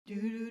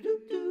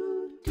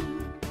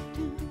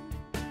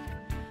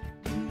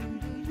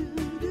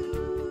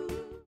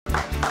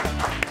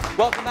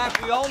Welcome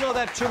back. We all know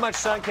that too much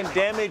sun can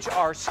damage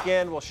our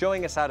skin. Well,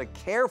 showing us how to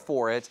care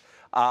for it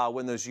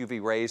when those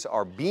UV rays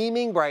are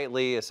beaming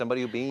brightly, as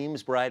somebody who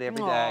beams bright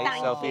every day,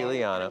 Sophie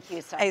Uliano. Thank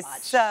you so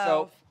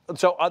much.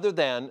 So other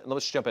than,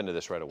 let's jump into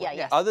this right away. Yeah,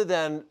 yes. Other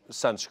than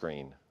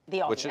sunscreen.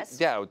 The obvious. Which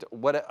is, yeah,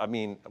 what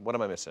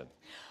am I missing?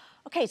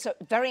 Okay, so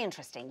very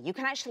interesting. You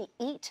can actually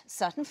eat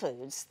certain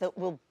foods that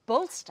will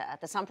bolster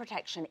the sun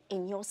protection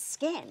in your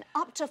skin,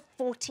 up to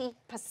 40%.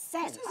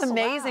 This is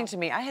amazing to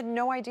me. I had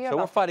no idea about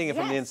So we're fighting it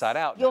from the inside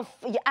out. You're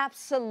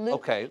absolutely.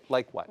 Okay,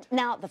 like what?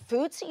 Now, the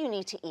foods that you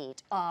need to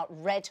eat are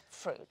red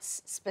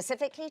fruits,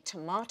 specifically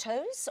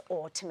tomatoes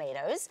or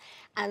tomatoes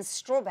and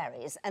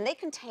strawberries, and they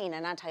contain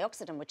an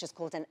antioxidant which is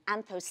called an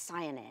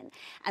anthocyanin,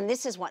 and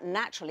this is what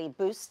naturally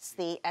boosts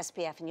the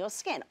SPF in your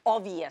skin.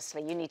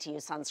 Obviously, you need to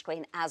use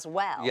sunscreen as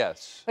well.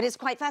 Yes. But it's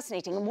quite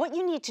fascinating, and what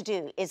you need to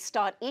do is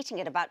start eating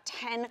it about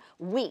 10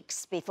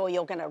 weeks before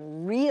you're going to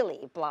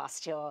really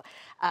blast your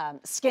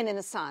skin in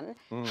the sun.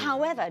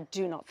 However,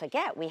 do not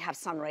forget, we have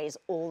sun rays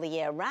all the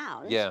year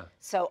round. Yeah.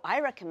 So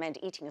I recommend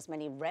eating as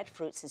many red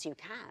fruits as you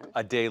can.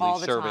 A daily all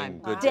the serving. time.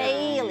 Good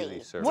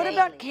Daily. serving. What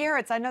about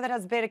carrots? I know that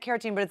has beta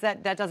carotene, but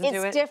that doesn't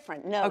do it? It's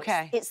different. No,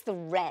 okay. it's the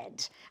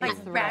red. Like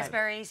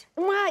raspberries?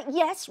 Well,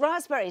 yes,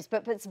 raspberries,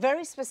 but it's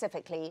very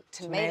specifically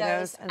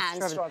tomatoes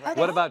and strawberries.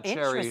 What about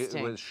cherry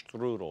with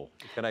strudel?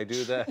 Can I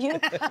do that?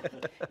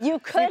 You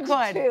could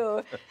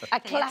do a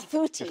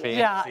clafouti.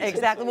 Yeah,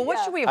 exactly. Well,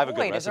 what should we I have a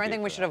good avoid? Is there recipe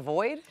anything we for should that.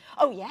 avoid?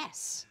 Oh,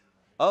 yes.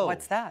 Oh.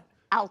 What's that?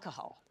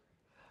 Alcohol.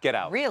 Get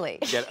out. Really?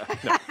 Get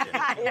no.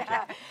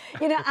 Yeah.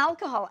 You know,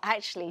 alcohol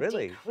actually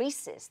Really?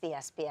 decreases the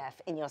SPF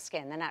in your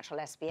skin, the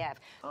natural SPF,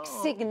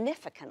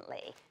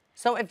 significantly.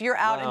 So if you're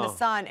out in the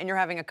sun and you're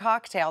having a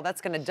cocktail, that's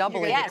going to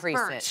doubly decrease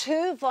it.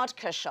 2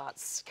 vodka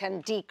shots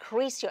can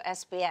decrease your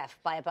SPF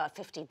by about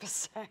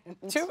 50%.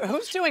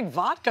 Who's doing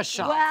vodka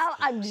shots? Well,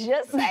 I'm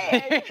just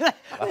saying.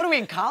 What are we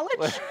in college?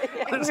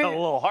 That's a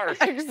little harsh.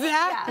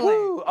 Exactly.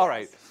 Woo. All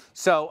right.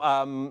 So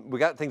we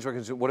got things we're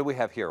going to do. What do we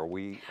have here? Are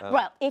we?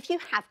 Well, if you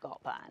have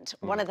got burned,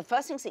 one of the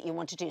first things that you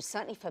want to do,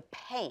 certainly for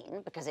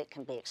pain, because it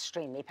can be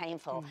extremely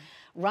painful,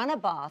 run a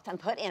bath and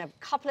put in a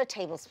couple of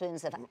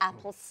tablespoons of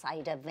apple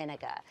cider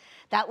vinegar.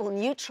 That will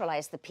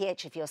neutralize the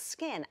pH of your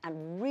skin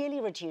and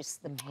really reduce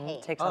the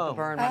pain. Takes out the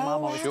burn. My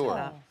mom always did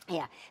that.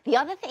 Yeah. The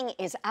other thing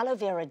is aloe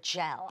vera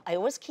gel. I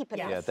always keep it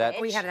in the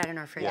fridge. We have that in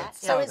our fridge. Yeah.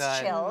 So it's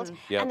chilled.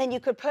 Yep. And then you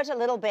could put a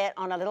little bit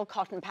on a little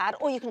cotton pad,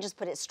 or you can just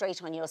put it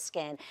straight on your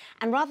skin.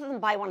 And rather than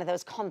buy one of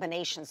those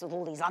combinations with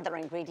all these other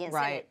ingredients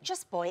in it,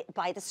 just buy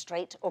the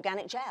straight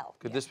organic gel.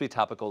 Could this be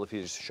topical if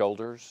you use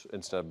shoulders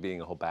instead of being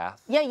a whole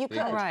bath? Yeah, you could.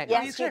 Right.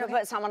 Yes, you could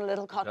put some on a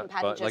little cotton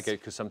pad and just...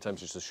 because sometimes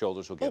just the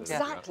shoulders will get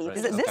Exactly.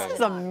 it. This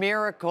is a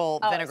miracle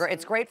vinegar.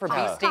 It's great for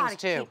bee stings,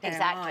 too.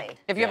 Exactly.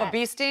 If you have a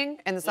bee sting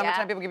in the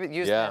summertime, people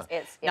use this.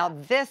 Yeah. Now,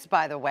 this,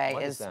 by the way,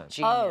 is that?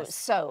 genius. Oh,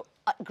 so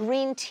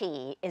green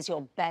tea is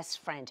your best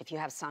friend if you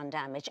have sun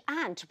damage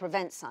and to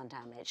prevent sun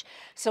damage.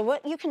 So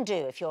what you can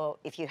do if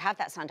you have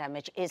that sun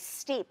damage is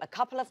steep a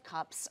couple of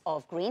cups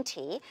of green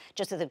tea,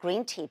 just with a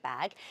green tea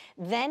bag,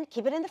 then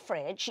keep it in the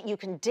fridge. You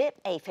can dip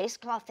a face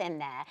cloth in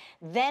there,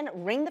 then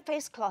wring the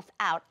face cloth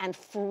out and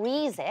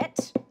freeze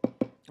it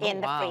in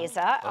the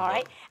freezer, all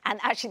right? And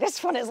actually,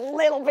 this one is a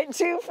little bit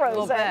too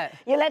frozen.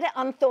 You let it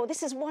unthaw.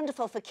 This is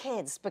wonderful for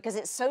kids because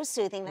it's so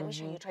soothing. Let me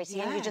show you, Tracy.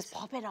 And you just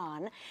pop it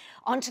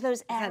onto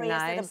those areas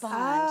that are burned.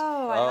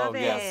 Oh, I love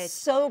it.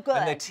 So good.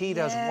 And the tea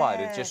does what?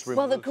 It just removes...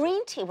 Well, the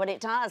green tea, what it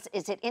does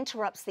is it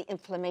interrupts the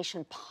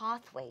inflammation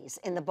pathways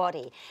in the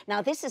body.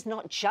 Now, this is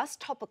not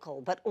just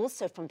topical, but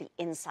also from the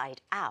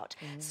inside out.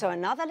 So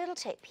another little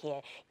tip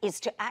here is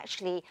to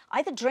actually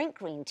either drink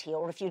green tea,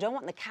 or if you don't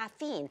want the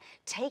caffeine,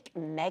 take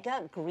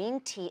mega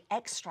green tea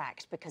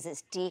extract because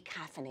it's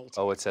decaffeinated.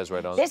 Oh, it says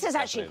right on. This is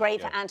actually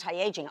great for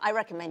anti-aging. I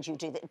recommend you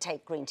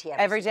take green tea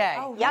every day.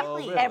 Oh, yeah,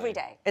 every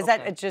day. Is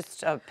that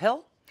just a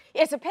pill?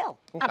 It's a pill,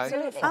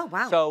 absolutely. Oh,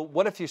 wow. So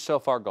what if you're so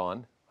far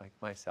gone, like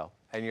myself,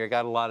 and you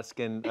got a lot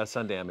of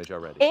sun damage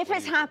already? If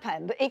it's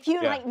happened, if you,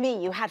 like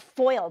me, you had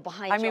foil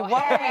behind your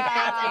what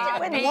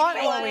hair.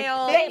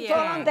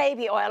 Full-on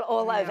baby oil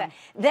all over.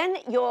 Then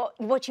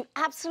what you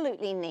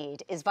absolutely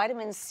need is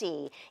vitamin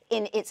C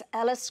in its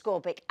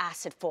L-Ascorbic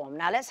acid form.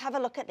 Now, let's have a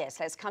look at this.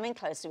 Let's come in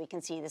close so we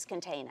can see this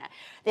container.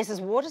 This is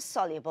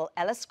water-soluble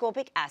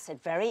L-Ascorbic acid,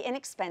 very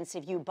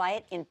inexpensive. You buy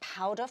it in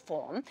powder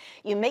form.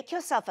 You make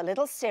yourself a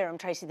little serum,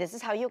 Tracy. This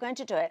is how you're going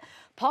to do it.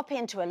 Pop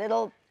into a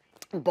little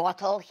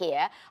bottle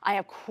here. I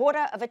have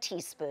 1/4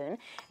 teaspoon.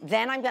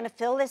 Then I'm going to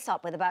fill this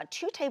up with about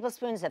 2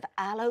 tablespoons of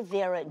aloe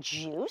vera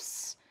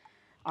juice.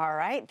 All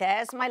right,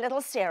 there's my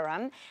little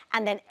serum.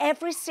 And then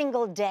every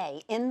single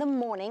day in the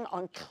morning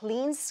on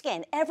clean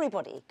skin,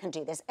 everybody can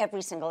do this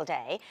every single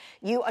day,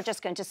 you are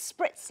just going to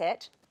spritz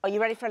it Are you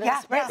ready for a little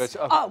spritz? Yes.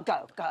 Oh,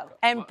 go.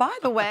 And by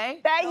the way,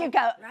 There you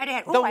go. Right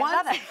ahead. The Oh, I ones-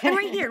 love it. And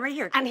right here.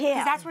 And here.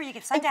 Because that's where you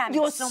get sun damage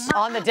You're so much.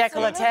 on the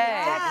décolleté.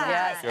 Yes.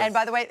 Yes. And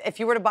by the way, if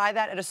you were to buy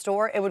that at a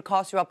store, it would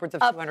cost you upwards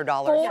of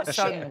 $200. Fortune.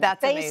 So that's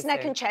Face, amazing.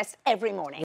 neck, and chest every morning.